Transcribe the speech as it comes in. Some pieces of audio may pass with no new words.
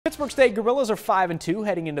Pittsburg State Gorillas are 5-2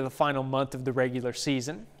 heading into the final month of the regular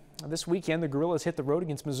season. This weekend, the Gorillas hit the road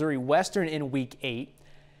against Missouri Western in Week 8.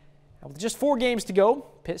 With just 4 games to go,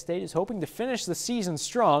 Pitt State is hoping to finish the season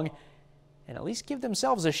strong and at least give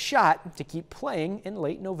themselves a shot to keep playing in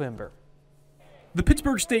late November. The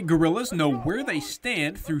Pittsburg State Gorillas know where they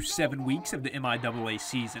stand through 7 weeks of the MIAA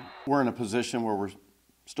season. We're in a position where we're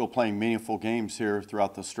still playing meaningful games here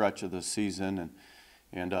throughout the stretch of the season,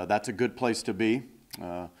 and that's a good place to be.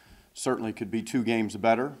 Certainly could be 2 games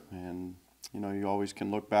better, and you always can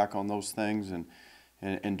look back on those things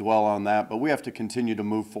and dwell on that, but we have to continue to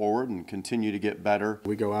move forward and continue to get better.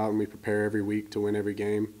 We go out and we prepare every week to win every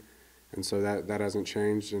game, and so that hasn't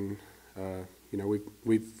changed. And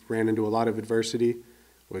we've ran into a lot of adversity,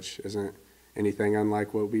 which isn't anything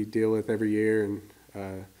unlike what we deal with every year, and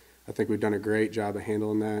I think we've done a great job of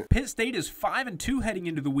handling that. Pitt State is 5-2 heading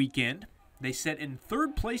into the weekend. They sit in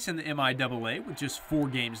 3rd place in the MIAA with just 4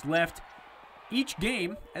 games left. Each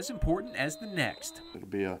game as important as the next. It'll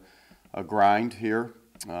be a grind here,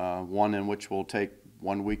 one in which we'll take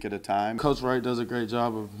 1 week at a time. Coach Wright does a great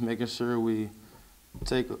job of making sure we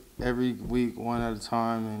take every week one at a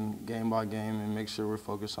time and game by game and make sure we're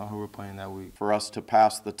focused on who we're playing that week. For us to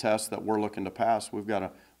pass the test that we're looking to pass, we've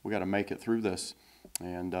got to make it through this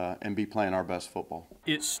and be playing our best football.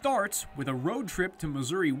 It starts with a road trip to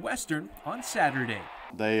Missouri Western on Saturday.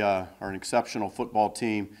 They are an exceptional football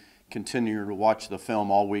team. Continue to watch the film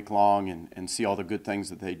all week long and see all the good things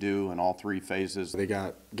that they do in all 3 phases. They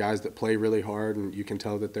got guys that play really hard, and you can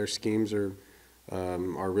tell that their schemes are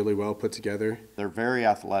really well put together. They're very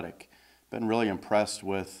athletic. Been really impressed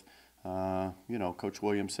with Coach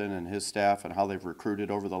Williamson and his staff and how they've recruited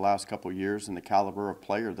over the last couple of years and the caliber of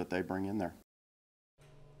player that they bring in there.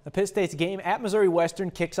 The Pitt State's game at Missouri Western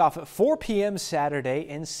kicks off at 4 p.m. Saturday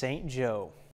in St. Joe.